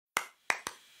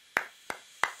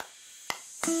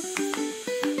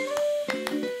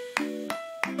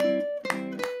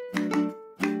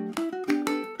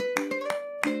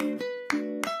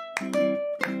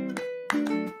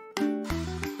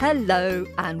Hello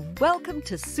and welcome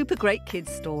to Super Great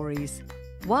Kids Stories.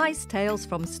 Wise tales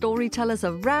from storytellers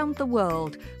around the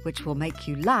world which will make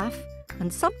you laugh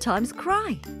and sometimes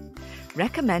cry.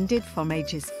 Recommended from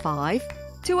ages 5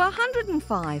 to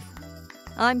 105.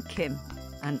 I'm Kim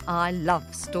and I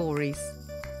love stories.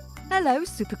 Hello,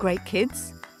 Super Great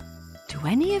Kids. Do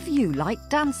any of you like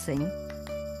dancing?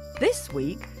 This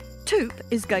week, Tuup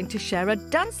is going to share a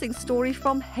dancing story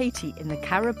from Haiti in the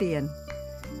Caribbean.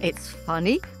 It's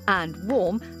funny and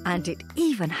warm, and it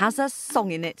even has a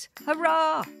song in it.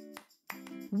 Hurrah!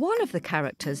 One of the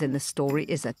characters in the story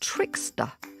is a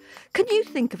trickster. Can you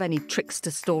think of any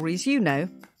trickster stories you know?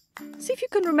 See if you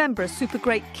can remember a Super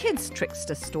Great Kids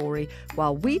trickster story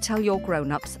while we tell your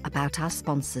grown-ups about our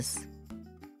sponsors.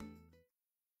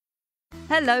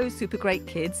 Hello, Super Great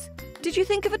Kids. Did you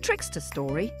think of a trickster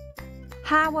story?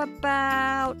 How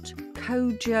about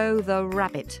Kojo the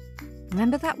rabbit?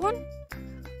 Remember that one?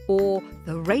 Or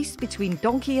the race between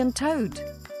Donkey and Toad?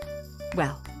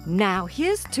 Well, now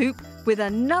here's Tuup with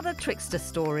another trickster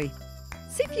story.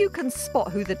 See if you can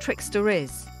spot who the trickster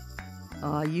is.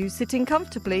 Are you sitting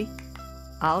comfortably?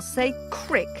 I'll say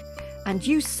crick and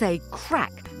you say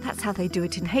crack. That's how they do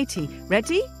it in Haiti.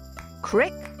 Ready?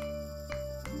 Crick.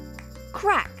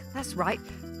 Crack. That's right.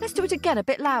 Let's do it again a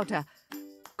bit louder.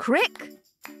 Crick.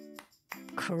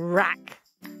 Crack.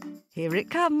 Here it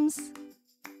comes.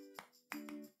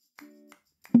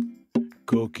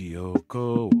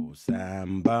 Kokioko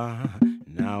samba,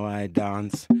 now I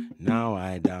dance,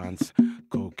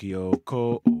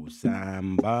 Kokioko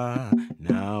samba,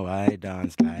 now I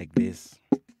dance like this.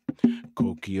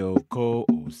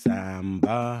 Kokioko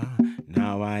samba,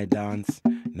 now I dance,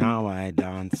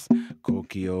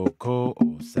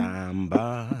 Kokioko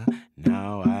samba,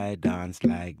 now I dance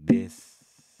like this.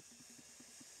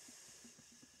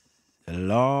 A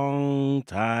long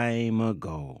time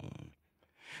ago,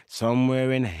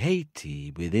 somewhere in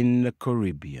Haiti, within the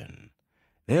Caribbean,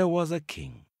 there was a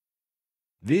king.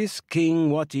 This king,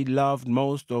 what he loved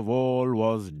most of all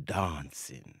was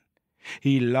dancing.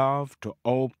 He loved to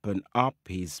open up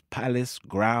his palace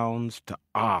grounds to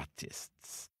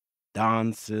artists,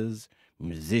 dancers,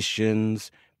 musicians,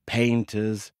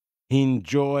 painters. He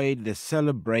enjoyed the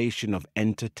celebration of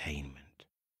entertainment.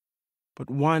 But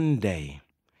one day,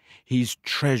 his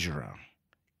treasurer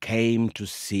came to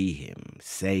see him,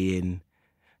 saying,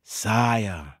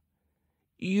 "Sire,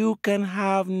 you can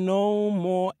have no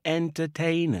more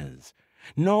entertainers.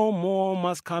 No more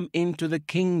must come into the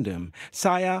kingdom.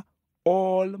 Sire,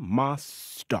 all must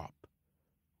stop."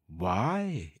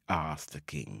 "Why?" asked the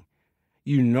king.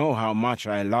 "You know how much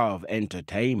I love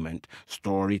entertainment.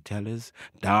 Storytellers,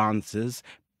 dancers,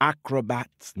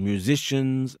 acrobats,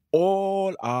 musicians,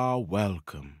 all are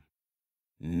welcome."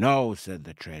 "No," said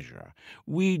the treasurer,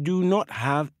 "we do not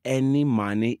have any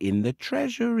money in the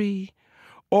treasury.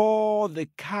 All the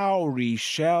cowrie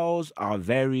shells are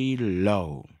very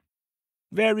low.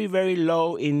 Very, very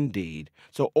low indeed.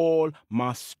 So all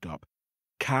must stop."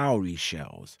 Cowrie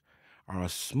shells are a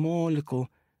small little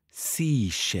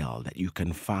seashell that you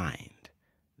can find.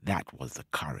 That was the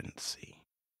currency.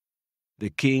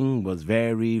 The king was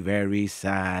very, very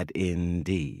sad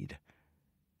indeed.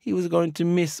 He was going to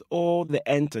miss all the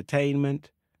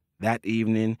entertainment. That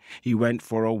evening, he went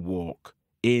for a walk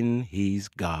in his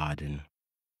garden.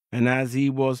 And as he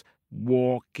was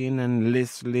walking and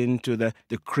listening to the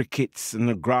crickets and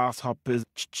the grasshoppers,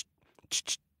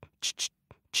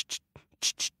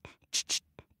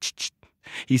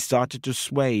 he started to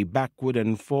sway backward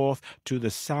and forth to the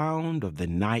sound of the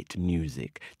night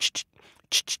music.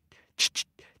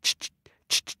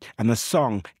 And the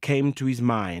song came to his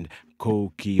mind.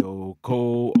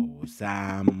 Kokioko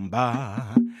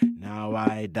samba, now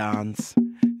I dance,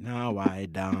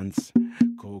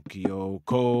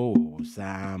 Kokioko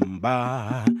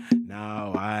samba,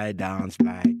 now I dance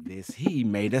like this. He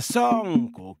made a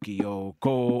song.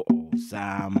 Kokioko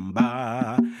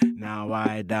samba, now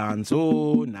I dance,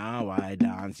 oh, now I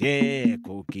dance, yeah,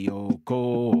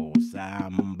 Kokioko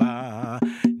samba,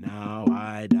 now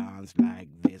I dance like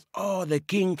this. Oh, the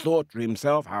king thought to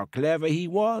himself how clever he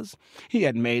was. He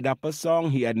had made up a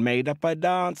song, he had made up a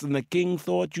dance, and the king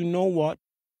thought, you know what?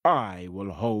 I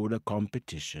will hold a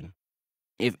competition.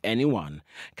 If anyone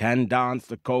can dance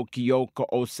the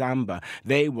Kokioko samba,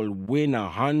 they will win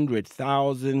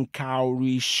 100,000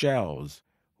 cowrie shells.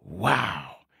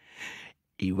 Wow!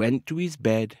 He went to his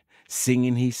bed,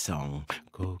 singing his song.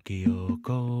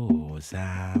 Kokioko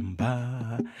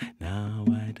samba, now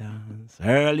I dance.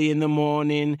 Early in the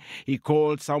morning, he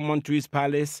called someone to his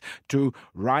palace to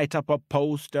write up a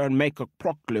poster and make a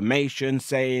proclamation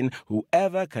saying,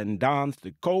 whoever can dance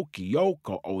the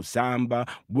Kokioko samba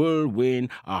will win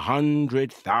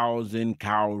 100,000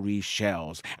 cowrie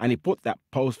shells. And he put that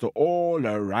poster all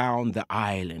around the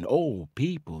island. Oh,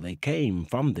 people, they came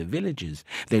from the villages.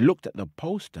 They looked at the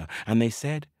poster and they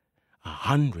said,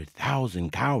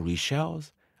 100,000 cowrie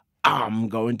shells? I'm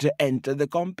going to enter the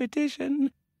competition.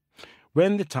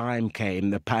 When the time came,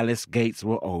 the palace gates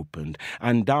were opened,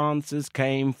 and dancers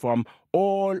came from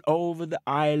all over the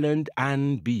island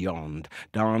and beyond.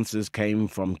 Dancers came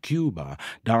from Cuba,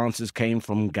 dancers came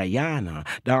from Guyana,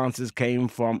 dancers came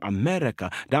from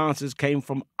America, dancers came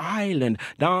from Ireland,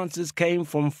 dancers came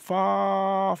from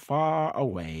far, far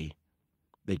away.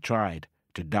 They tried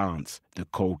to dance the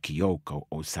Kokioko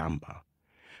or samba.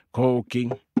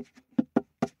 Koki.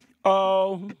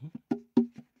 Oh,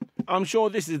 I'm sure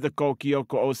this is the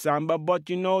Kokioko or samba, but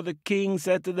you know the king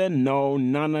said to them, no,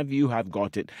 none of you have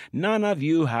got it. None of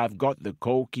you have got the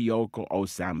Kokioko or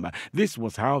samba. This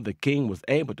was how the king was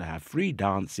able to have free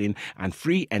dancing and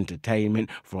free entertainment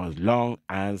for as long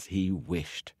as he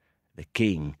wished. The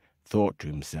king thought to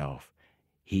himself,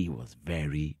 he was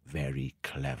very, very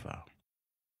clever.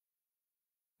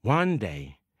 One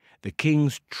day, the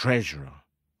king's treasurer,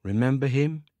 remember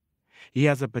him? He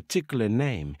has a particular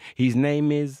name. His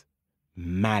name is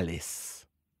Malice.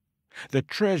 The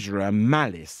treasurer,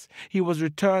 Malice, he was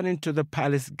returning to the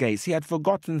palace gates. He had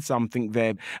forgotten something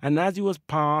there, and as he was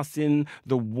passing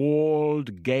the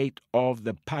walled gate of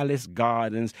the palace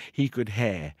gardens, he could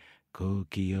hear,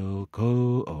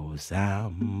 Kokioko o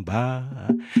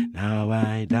samba, now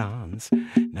I dance,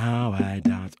 now I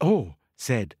dance. Oh,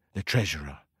 said the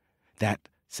treasurer, that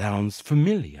sounds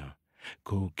familiar.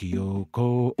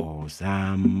 Kokioko o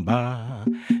samba,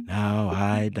 now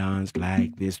I dance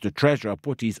like this. The treasurer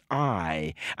put his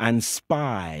eye and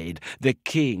spied the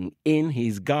king in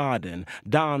his garden,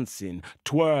 dancing,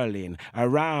 twirling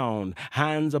around,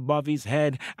 hands above his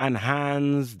head and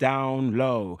hands down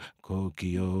low.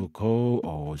 Kokioko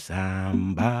o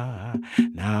samba,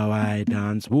 now I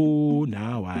dance, woo,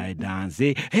 now I dance.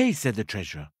 Hey, said the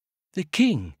treasurer, the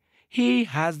king, he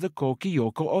has the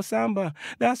Kokioko or samba.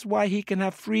 That's why he can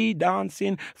have free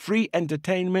dancing, free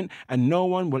entertainment, and no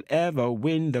one will ever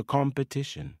win the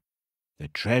competition. The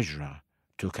treasurer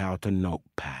took out a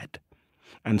notepad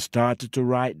and started to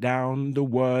write down the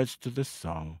words to the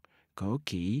song.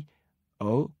 Koki,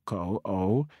 o, ko,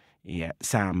 o, yeah,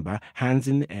 samba, hands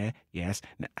in the air, yes,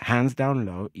 hands down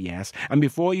low, yes. And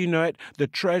before you know it, the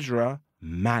treasurer,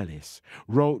 Malice,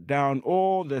 wrote down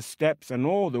all the steps and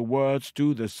all the words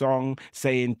to the song,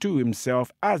 saying to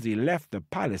himself as he left the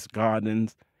palace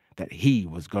gardens that he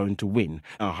was going to win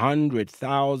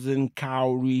 100,000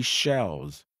 cowrie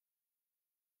shells.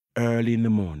 Early in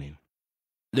the morning,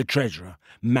 the treasurer,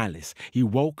 Malice, he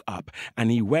woke up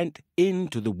and he went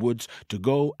into the woods to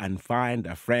go and find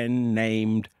a friend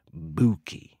named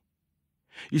Bouki.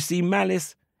 You see,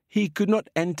 Malice, he could not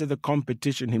enter the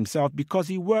competition himself because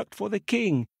he worked for the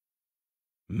king.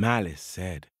 Malice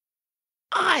said,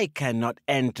 I cannot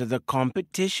enter the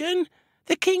competition.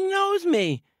 The king knows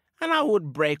me, and I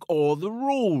would break all the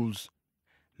rules.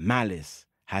 Malice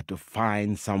had to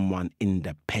find someone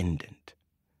independent,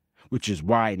 which is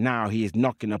why now he is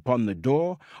knocking upon the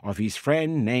door of his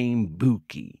friend named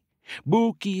Bouki.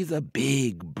 Bouki is a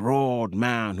big, broad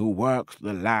man who works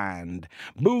the land.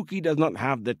 Bouki does not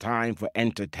have the time for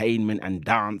entertainment and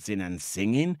dancing and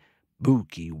singing.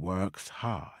 Bouki works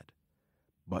hard.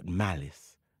 But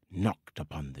Malice knocked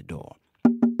upon the door.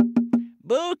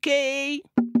 Bouki!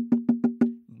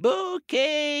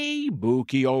 Bouki!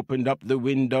 Bouki opened up the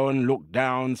window and looked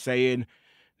down, saying,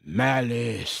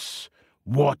 Malice,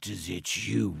 what is it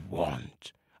you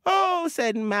want? Oh,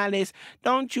 said Malice,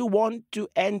 don't you want to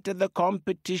enter the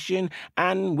competition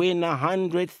and win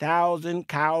 100,000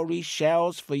 cowrie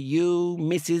shells for you,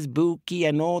 Mrs. Bouki,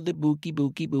 and all the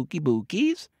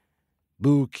Boukies?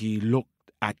 Bouki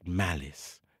looked at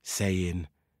Malice, saying,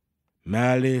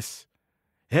 Malice,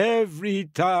 every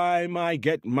time I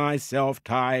get myself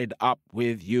tied up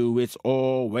with you, it's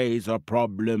always a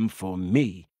problem for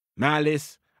me.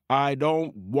 Malice, I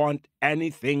don't want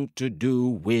anything to do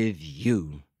with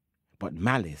you. But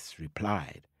Malice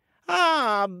replied,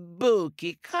 Ah,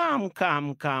 Bouki, come.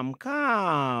 Come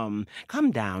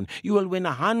down. You will win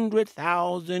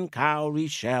 100,000 cowrie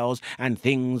shells and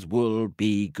things will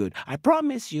be good. I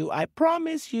promise you.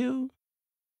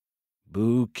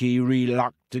 Bouki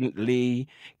reluctantly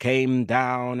came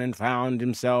down and found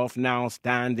himself now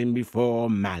standing before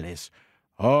Malice.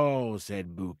 "Oh,"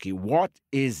 said Bouki, "what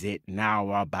is it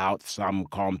now about some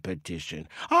competition?"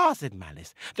 "Ah," said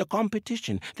Malice, "the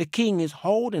competition. The king is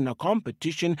holding a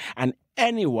competition, and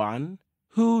anyone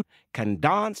who can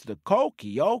dance the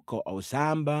Kokioko or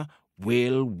samba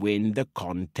will win the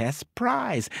contest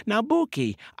prize. Now,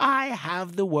 Bouki, I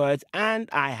have the words and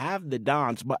I have the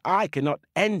dance, but I cannot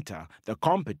enter the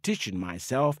competition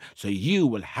myself, so you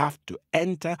will have to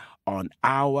enter on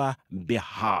our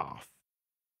behalf."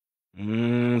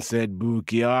 Said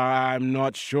Bouki, "I'm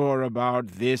not sure about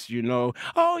this, you know."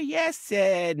 "Oh, yes,"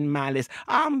 said Malice,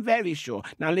 "I'm very sure.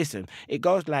 Now listen, it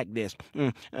goes like this.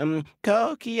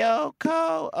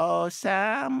 Kokioko, oh,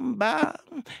 samba.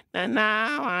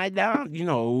 Now I don't, you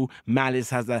know, Malice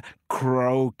has a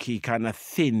croaky kind of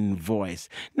thin voice.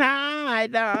 "Now I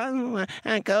don't,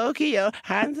 Kokio,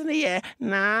 hands in the air.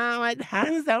 Now I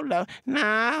hands down low.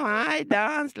 Now I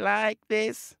dance like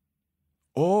this."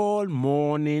 All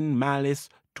morning Malice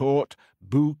taught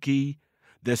Bouki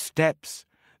the steps,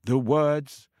 the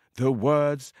words,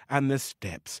 and the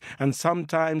steps. And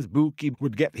sometimes Bouki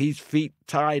would get his feet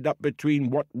tied up between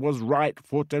what was right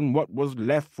foot and what was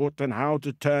left foot, and how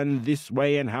to turn this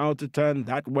way and how to turn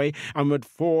that way, and would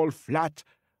fall flat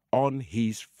on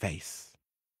his face.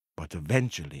 But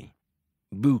eventually,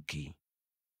 Bouki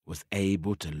was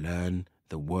able to learn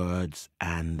the words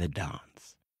and the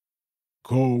dance.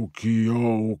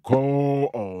 Kokioko,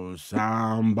 oh,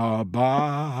 samba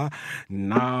ba.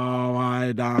 Now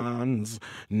I dance,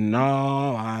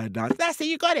 now I dance. That's it,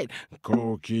 you got it.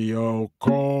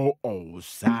 Kokioko, oh,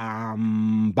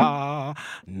 samba.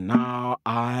 Now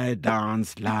I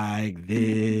dance like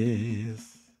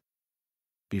this.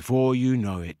 Before you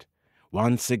know it,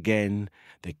 once again,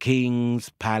 the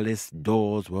king's palace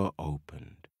doors were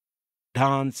opened.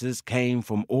 Dancers came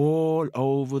from all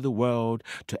over the world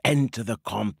to enter the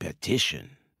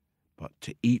competition. But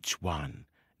to each one,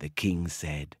 the king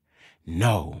said,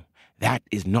 "No, that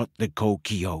is not the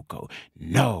Kokioko.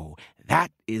 No,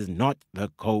 that is not the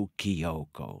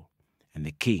Kokioko." And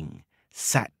the king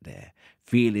sat there,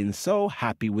 feeling so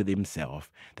happy with himself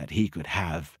that he could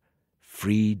have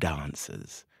free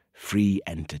dancers, free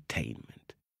entertainment.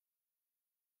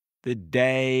 The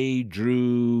day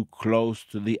drew close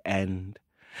to the end,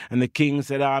 and the king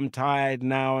said, "I'm tired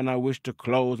now, and I wish to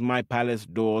close my palace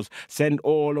doors. Send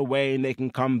all away, and they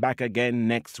can come back again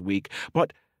next week."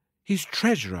 But his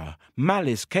treasurer,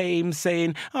 Malice, came,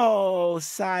 saying, "Oh,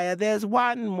 sire, there's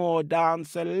one more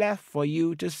dancer left for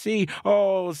you to see."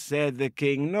 "Oh," said the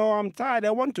king, "no, I'm tired.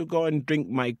 I want to go and drink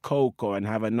my cocoa and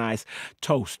have a nice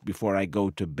toast before I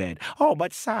go to bed." "Oh,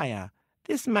 but sire,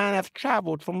 this man hath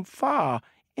travelled from far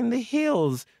in the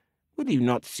hills. Will you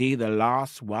not see the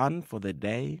last one for the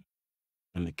day?"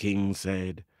 And the king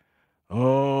said,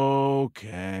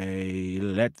 "Okay,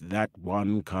 let that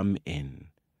one come in."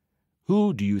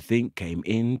 Who do you think came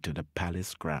into the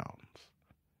palace grounds?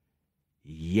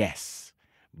 Yes,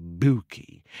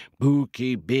 Bouki.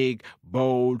 Bouki, big,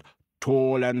 bold,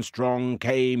 tall, and strong,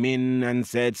 came in and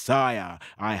said, "Sire,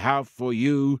 I have for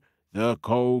you the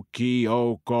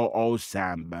Kokioko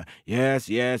Osamba." "Yes,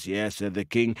 yes, yes," said the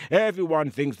king. "Everyone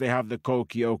thinks they have the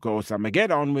Kokioko Osamba. Get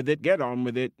on with it, get on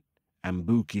with it." And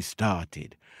Bouki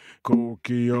started.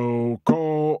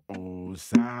 "Kokioko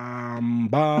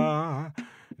Osamba.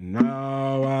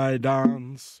 Now I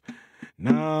dance,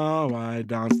 now I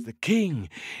dance." The king,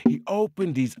 he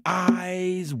opened his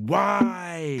eyes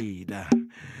wide.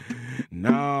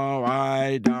 "Now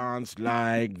I dance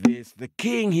like this." The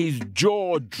king, his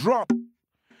jaw dropped.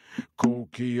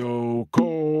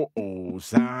 "Kokioko, oh,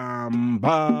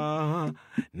 samba.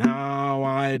 Now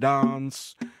I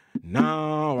dance,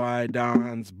 now I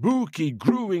dance." Bouki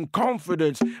grew in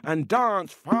confidence and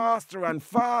danced faster and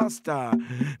faster.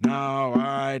 "Now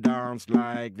I dance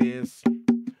like this.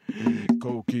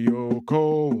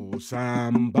 Kokioko,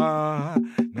 samba.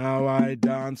 Now I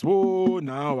dance, oh,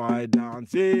 now I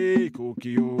dance. Hey,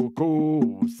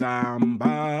 Kokioko,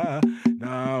 samba.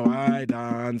 Now I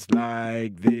dance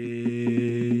like this."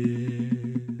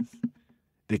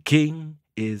 The king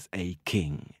is a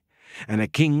king, and a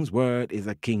king's word is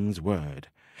a king's word.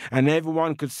 And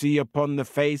everyone could see upon the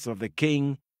face of the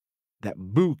king that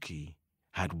Bouki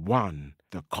had won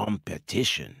the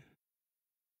competition.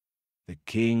 The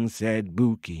king said,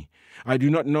 "Bouki, I do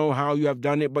not know how you have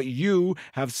done it, but you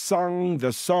have sung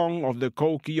the song of the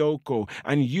Kokioko,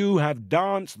 and you have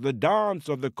danced the dance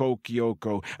of the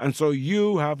Kokioko, and so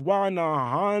you have won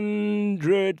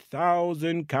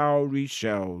 100,000 cowrie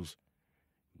shells."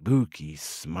 Bouki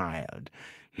smiled.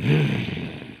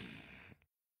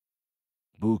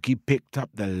 Bouki picked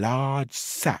up the large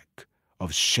sack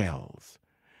of shells,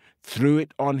 threw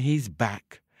it on his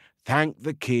back, thanked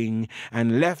the king,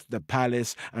 and left the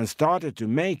palace and started to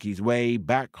make his way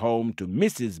back home to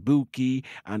Mrs. Bouki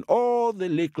and all the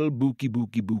little Boukies.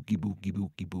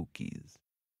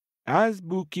 As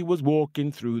Bouki was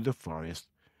walking through the forest,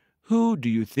 who do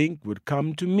you think would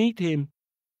come to meet him?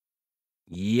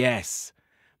 Yes,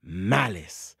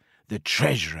 Malice, the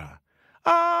treasurer.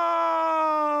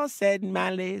 "Oh," said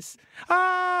Malice.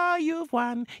 "Oh, you've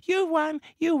won, you've won,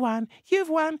 you won, you've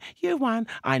won, you won.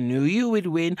 I knew you would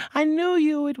win, I knew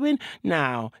you would win.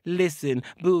 Now, listen,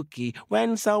 Bouki,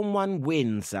 when someone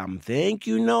wins something,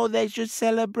 you know they should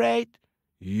celebrate."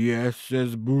 "Yes,"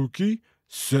 says Bouki.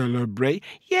 "Celebrate?"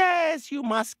 "Yes, you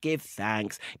must give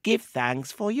thanks. Give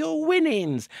thanks for your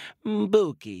winnings.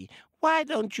 Bouki, why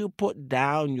don't you put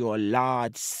down your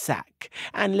large sack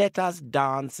and let us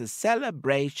dance a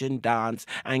celebration dance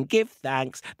and give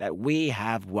thanks that we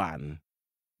have won?"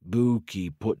 Bouki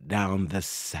put down the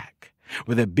sack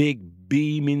with a big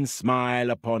beaming smile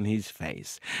upon his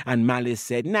face, and Malice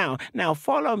said, Now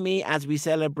follow me as we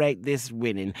celebrate this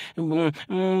winning.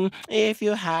 If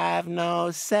you have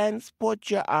no sense, put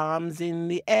your arms in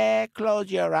the air, close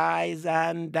your eyes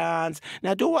and dance.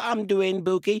 Now do what I'm doing,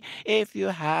 Bouki. If you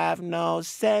have no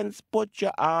sense, put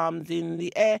your arms in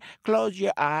the air, close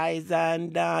your eyes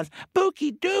and dance.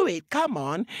 Bouki, do it, come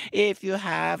on. If you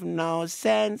have no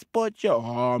sense, put your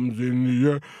arms in the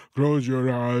air, close your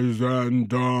eyes and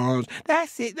dance.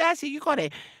 That's it, you got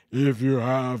it. If you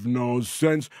have no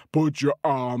sense, put your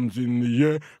arms in the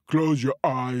air, close your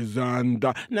eyes and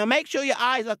dance. Now make sure your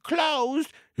eyes are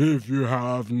closed. If you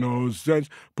have no sense,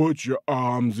 put your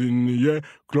arms in the air,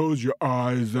 close your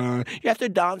eyes and... You have to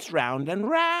dance round and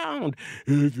round.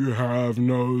 If you have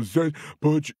no sense,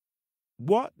 put your...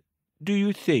 What do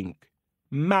you think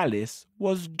Malice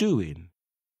was doing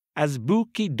as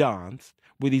Bouki danced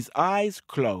with his eyes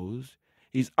closed,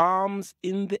 his arms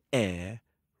in the air,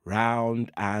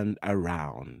 round and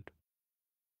around?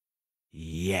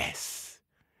 Yes,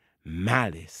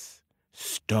 Malice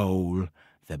stole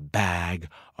the bag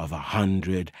of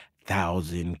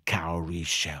 100,000 cowrie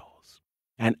shells.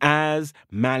 And as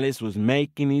Malice was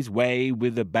making his way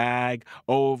with the bag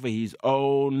over his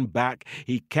own back,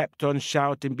 he kept on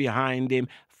shouting behind him,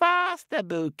 "Faster,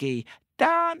 Bouki!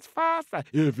 Dance faster.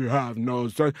 If you have no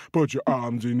sense, put your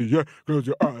arms in the air, close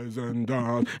your eyes and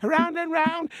dance. Round and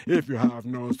round. If you have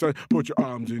no sense, put your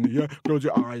arms in the air, close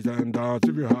your eyes and dance.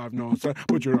 If you have no sense,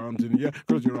 put your arms in the air,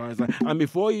 close your eyes and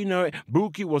before you know it,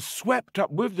 Bouki was swept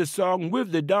up with the song,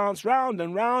 with the dance, round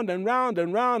and round and round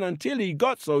and round, until he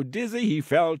got so dizzy he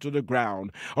fell to the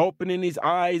ground. Opening his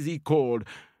eyes, he called,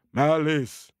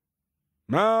 "Malice!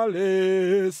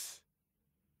 Malice!"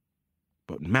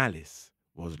 But Malice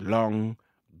was long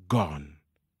gone.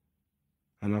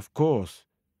 And of course,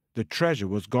 the treasure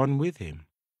was gone with him.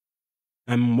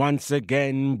 And once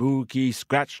again Bouki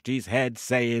scratched his head,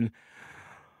 saying,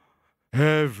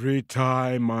 "Every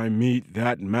time I meet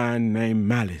that man named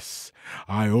Malice,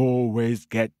 I always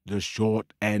get the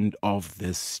short end of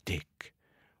the stick.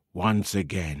 Once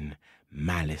again,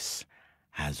 Malice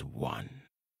has won."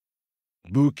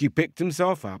 Bouki picked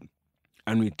himself up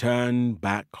and returned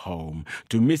back home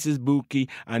to Mrs. Bouki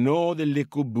and all the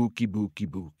little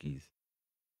Boukies.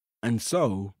 And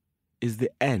so is the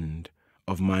end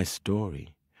of my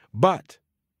story. But,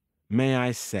 may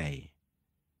I say,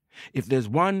 if there's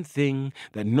one thing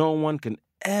that no one can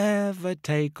ever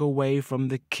take away from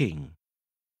the king,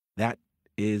 that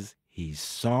is his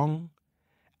song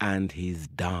and his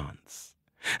dance.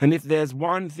 And if there's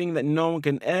one thing that no one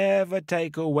can ever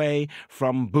take away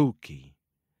from Bouki,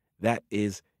 that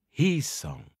is his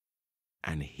song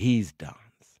and his dance.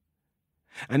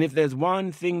 And if there's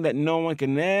one thing that no one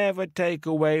can ever take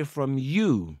away from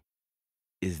you,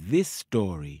 is this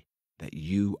story that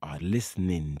you are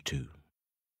listening to.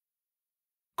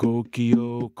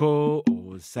 Kokioko,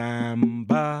 oh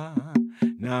samba,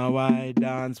 now I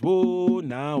dance, whoa,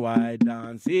 now I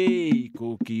dance, hey.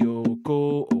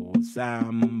 Kokioko, oh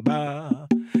samba,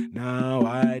 now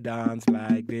I dance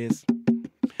like this.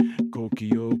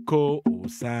 Kokioko, oh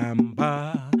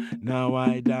samba, now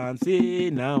I dance,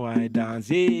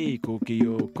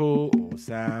 Kokioko, oh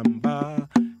samba,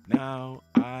 now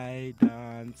I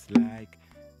dance like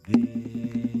this.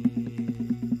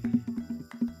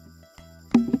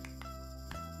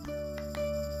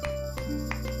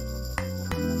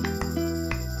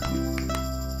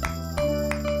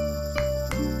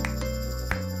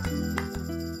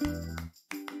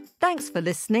 Thanks for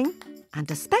listening. And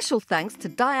a special thanks to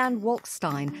Diane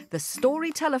Walkstein, the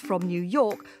storyteller from New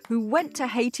York, who went to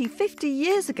Haiti 50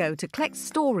 years ago to collect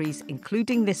stories,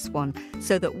 including this one,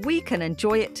 so that we can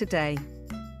enjoy it today.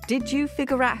 Did you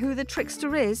figure out who the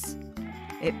trickster is?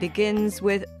 It begins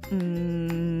with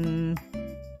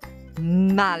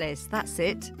malice. That's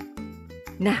it.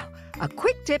 Now, a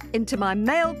quick dip into my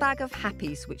mailbag of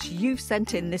happies which you've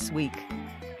sent in this week.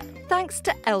 Thanks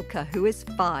to Elka, who is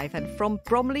 5 and from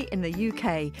Bromley in the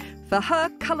UK, for her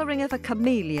colouring of a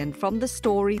chameleon from the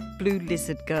story Blue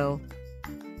Lizard Girl.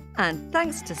 And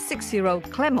thanks to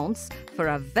 6-year-old Clemence for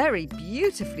a very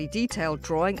beautifully detailed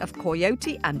drawing of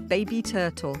Coyote and Baby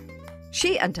Turtle.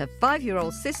 She and her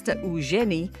 5-year-old sister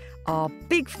Eugenie are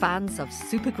big fans of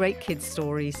Super Great Kids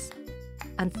stories.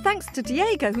 And thanks to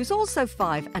Diego, who's also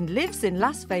 5 and lives in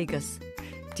Las Vegas.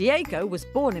 Diego was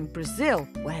born in Brazil,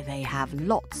 where they have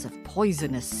lots of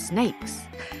poisonous snakes.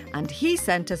 And he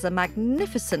sent us a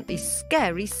magnificently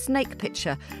scary snake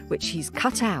picture, which he's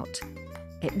cut out.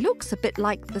 It looks a bit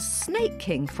like the Snake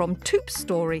King from Tuup's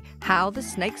story, How the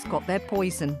Snakes Got Their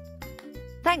Poison.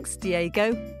 Thanks,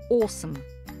 Diego. Awesome.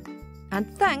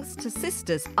 And thanks to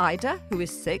sisters Ida, who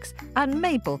is 6, and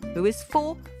Mabel, who is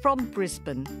 4, from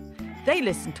Brisbane. They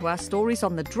listen to our stories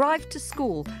on the drive to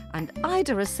school, and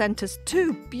Ida has sent us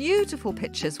 2 beautiful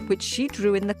pictures which she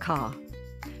drew in the car.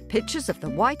 Pictures of the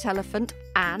white elephant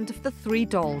and of the 3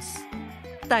 dolls.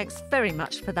 Thanks very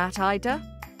much for that, Ida.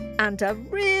 And a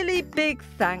really big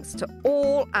thanks to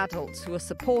all adults who are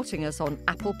supporting us on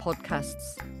Apple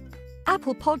Podcasts.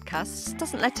 Apple Podcasts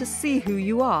doesn't let us see who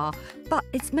you are, but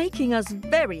it's making us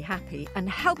very happy and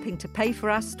helping to pay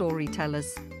for our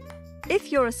storytellers.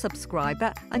 If you're a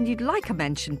subscriber and you'd like a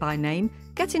mention by name,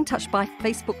 get in touch by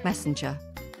Facebook Messenger.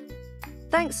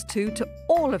 Thanks too to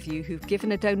all of you who've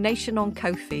given a donation on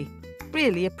Ko-fi.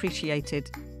 Really appreciated.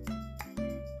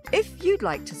 If you'd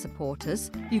like to support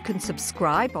us, you can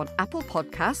subscribe on Apple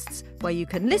Podcasts, where you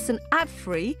can listen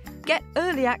ad-free, get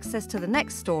early access to the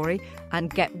next story, and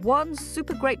get 1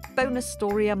 super great bonus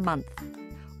story a month.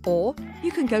 Or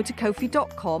you can go to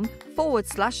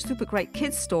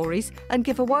kofi.com/supergreatkidsstories and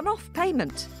give a one-off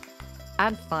payment.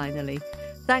 And finally,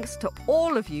 thanks to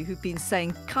all of you who've been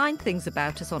saying kind things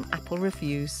about us on Apple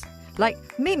reviews. Like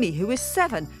Mimi, who is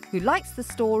 7, who likes the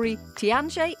story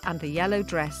Tianjie and the Yellow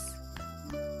Dress.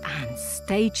 And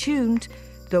stay tuned.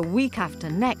 The week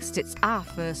after next, it's our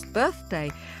first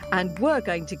birthday, and we're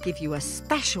going to give you a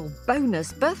special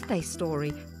bonus birthday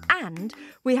story. And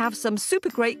we have some Super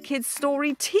Great Kids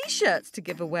Story t-shirts to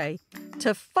give away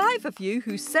to 5 of you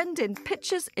who send in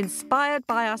pictures inspired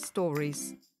by our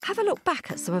stories. Have a look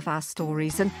back at some of our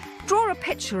stories and draw a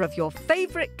picture of your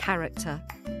favourite character.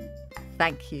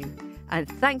 Thank you, and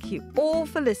thank you all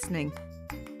for listening,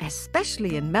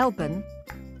 especially in Melbourne.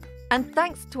 And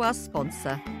thanks to our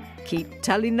sponsor. Keep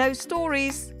telling those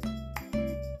stories.